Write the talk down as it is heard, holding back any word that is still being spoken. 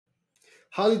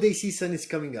Holiday season is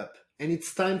coming up, and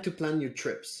it's time to plan your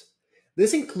trips.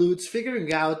 This includes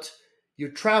figuring out your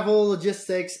travel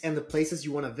logistics and the places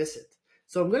you want to visit.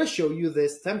 So I'm going to show you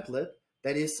this template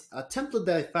that is a template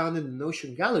that I found in the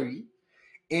Notion gallery.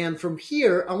 And from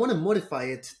here, I want to modify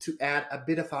it to add a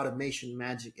bit of automation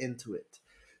magic into it.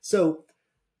 So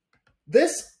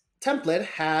this template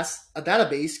has a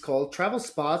database called travel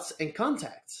spots and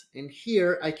contacts. And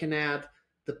here I can add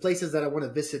the places that I want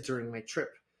to visit during my trip.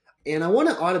 And I want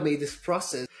to automate this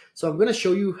process. So I'm going to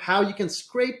show you how you can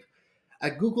scrape a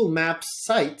Google Maps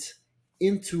site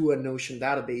into a Notion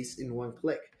database in one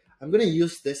click. I'm going to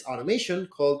use this automation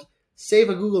called save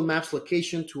a Google Maps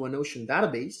location to a Notion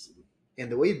database.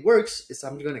 And the way it works is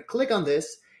I'm going to click on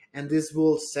this, and this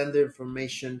will send the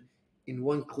information in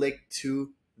one click to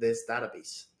this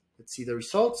database. Let's see the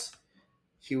results.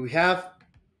 Here we have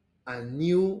a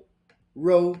new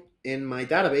row in my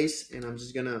database, and I'm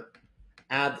just going to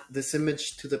add this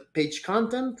image to the page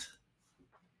content,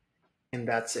 and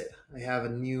that's it. I have a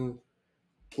new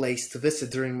place to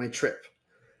visit during my trip.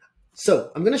 So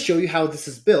I'm going to show you how this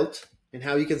is built and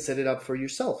how you can set it up for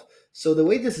yourself. So the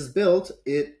way this is built,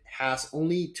 it has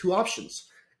only two options.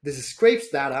 This scrapes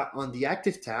data on the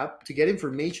active tab to get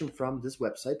information from this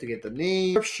website, to get the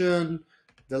name, description,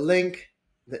 the link,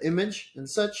 the image, and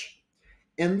such.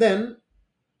 And then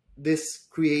this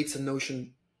creates a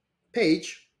Notion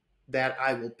page that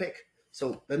I will pick.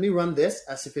 So let me run this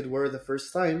as if it were the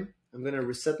first time. I'm going to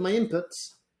reset my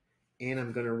inputs, and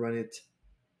I'm going to run it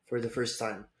for the first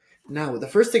time. Now, the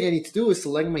first thing I need to do is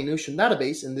select my Notion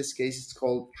database. In this case, it's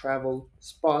called Travel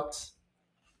Spots.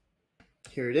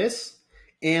 Here it is.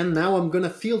 And now I'm going to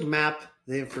field map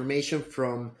the information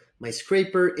from my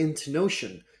scraper into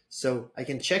Notion. So I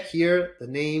can check here, the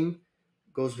name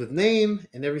goes with name,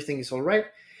 and everything is all right.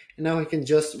 And now I can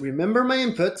just remember my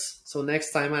inputs. So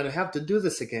next time I don't have to do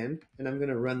this again, and I'm going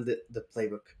to run the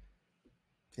playbook.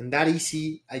 And that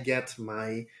easy, I get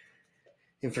my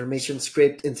information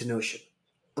scraped into Notion.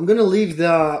 I'm going to leave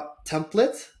the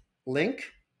template link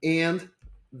and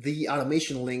the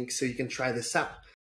automation link so you can try this out.